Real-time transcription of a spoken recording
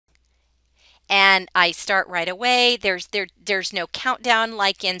and I start right away. There's no countdown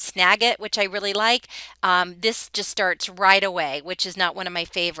like in Snagit, which I really like. This just starts right away, which is not one of my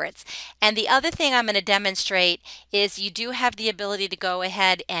favorites. And the other thing I'm going to demonstrate is you do have the ability to go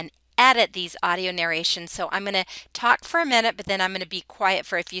ahead and edit these audio narrations. So I'm going to talk for a minute, but then I'm going to be quiet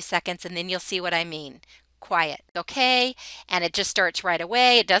for a few seconds, and then you'll see what I mean. Quiet. Okay. And it just starts right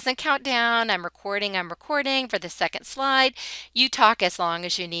away. It doesn't count down. I'm recording for the second slide. You talk as long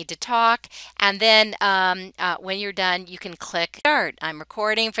as you need to talk. And then when you're done, you can click start. I'm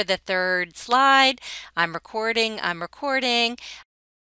recording for the third slide. I'm recording.